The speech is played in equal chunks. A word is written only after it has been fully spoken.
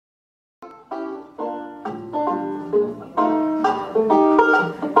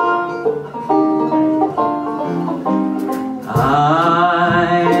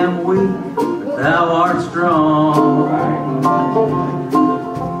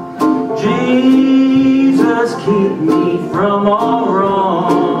keep me from all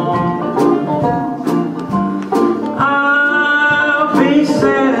wrong. I'll be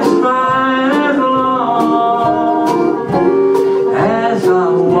satisfied as long as I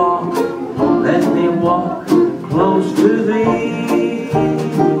walk. Let me walk close to Thee.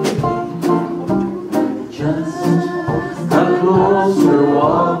 Just a closer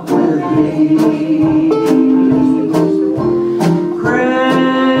walk with Thee.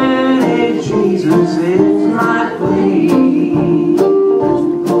 Granted, Jesus is my plea.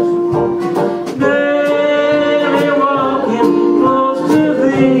 Daily walking close to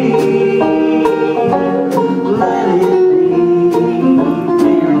Thee. Let it be,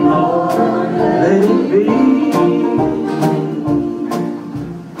 dear Lord, let it be.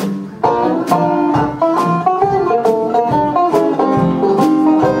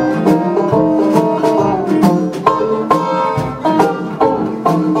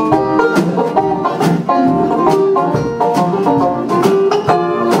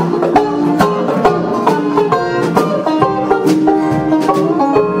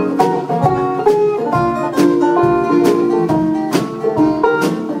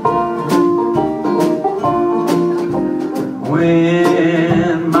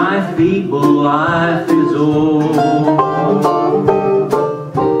 When my feeble life is old,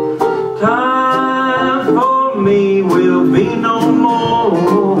 time for me will be no more.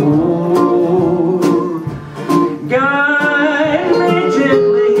 Guide me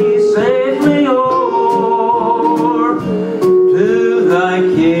gently, safely o'er to Thy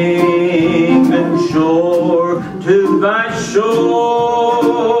kingdom shore, to Thy shore.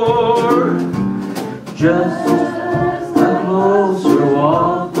 Just closer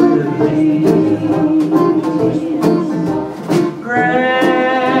walk with Thee.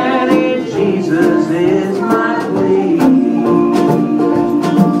 Granted, Jesus is my plea.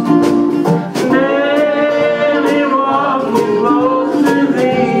 Daily walking close to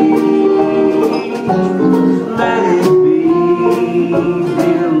Thee. Let it be,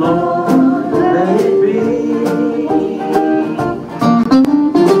 dear Lord, let it be.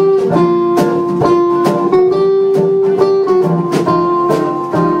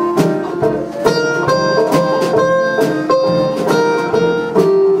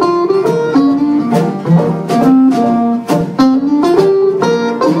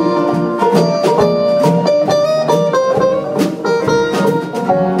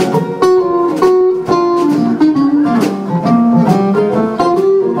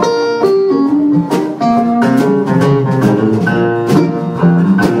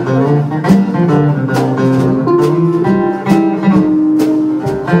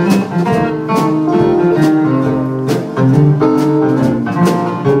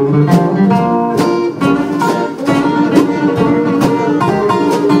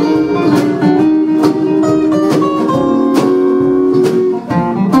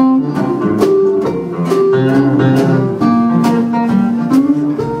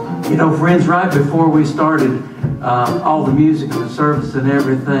 You know, friends, right before we started all the music and the service and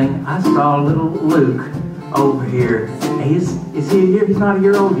everything, I saw little Luke over here. Is he a year? He's not a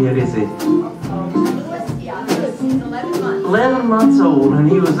year old yet, is he? He's 11 months. 11 months old, and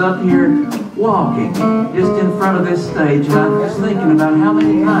he was up here walking just in front of this stage. And I'm just thinking about how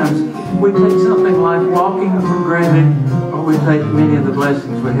many times we take something like walking for granted, or we take many of the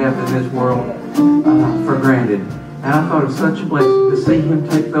blessings we have in this world for granted. And I thought it was such a blessing to see him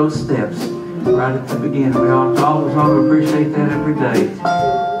take those steps right at the beginning. We always ought to appreciate that every day.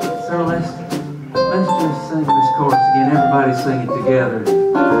 So let's just sing this chorus again. Everybody sing it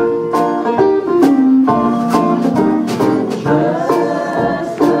together.